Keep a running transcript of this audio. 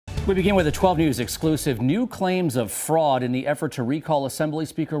We begin with a 12 News exclusive. New claims of fraud in the effort to recall Assembly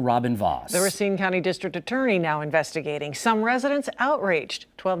Speaker Robin Vos. The Racine County District Attorney now investigating. Some residents outraged.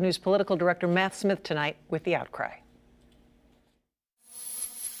 12 News political director Matt Smith tonight with the outcry.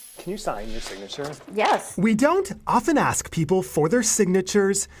 Can you sign your signature? Yes. We don't often ask people for their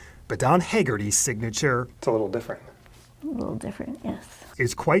signatures, but Don Haggerty's signature, It's a little different. A little different, yes.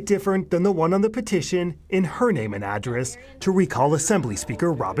 is quite different than the one on the petition in her name and address to recall Assembly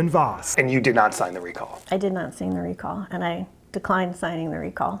Speaker Robin Vos. And you did not sign the recall. I did not sign the recall, and I declined signing the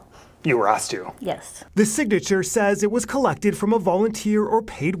recall. You were asked to. Yes. The signature says it was collected from a volunteer or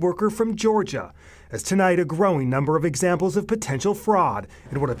paid worker from Georgia. As tonight, a growing number of examples of potential fraud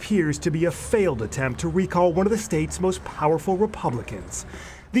in what appears to be a failed attempt to recall one of the state's most powerful Republicans.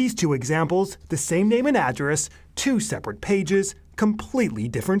 These two examples, the same name and address, two separate pages, completely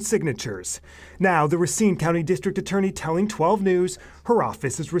different signatures. Now, the Racine County District Attorney telling 12 News her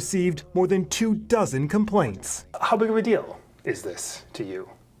office has received more than 24 complaints. How big of a deal is this to you?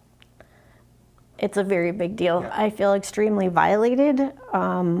 It's a very big deal. Yeah. I feel extremely violated.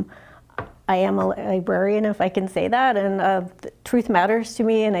 I am a librarian, if I can say that, and truth matters to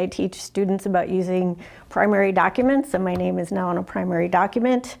me, and I teach students about using primary documents, and my name is now on a primary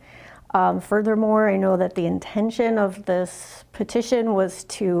document. Furthermore, I know that the intention of this petition was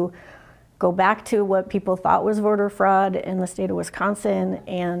to go back to what people thought was voter fraud in the state of Wisconsin,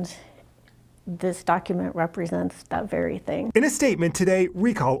 and this document represents that very thing. In a statement today,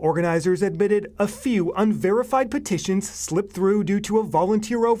 recall organizers admitted a few unverified petitions slipped through due to a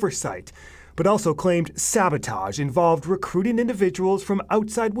volunteer oversight, but also claimed sabotage involved recruiting individuals from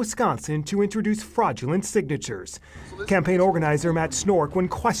outside Wisconsin to introduce fraudulent signatures. Campaign organizer Matt Snork when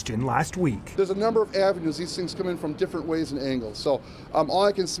questioned last week. There's a number of avenues these things come in from different ways and angles. So all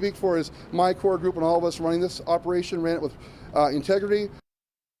I can speak for is my core group and all of us running this operation ran it with integrity.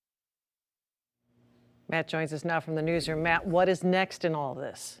 Matt joins us now from the newsroom. Matt, what is next in all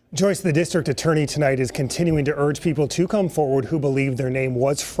this? Joyce, the district attorney tonight is continuing to urge people to come forward who believe their name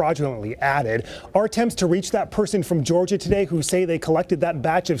was fraudulently added. Our attempts to reach that person from Georgia today who say they collected that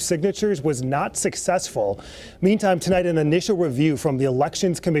batch of signatures was not successful. Meantime, tonight an initial review from the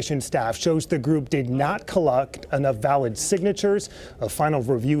Elections Commission staff shows the group did not collect enough valid signatures. A final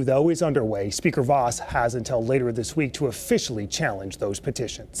review, though, is underway. Speaker Vos has until later this week to officially challenge those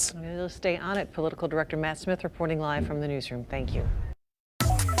petitions. We'll stay on it. Political director Matt Smith reporting live from the newsroom. Thank you.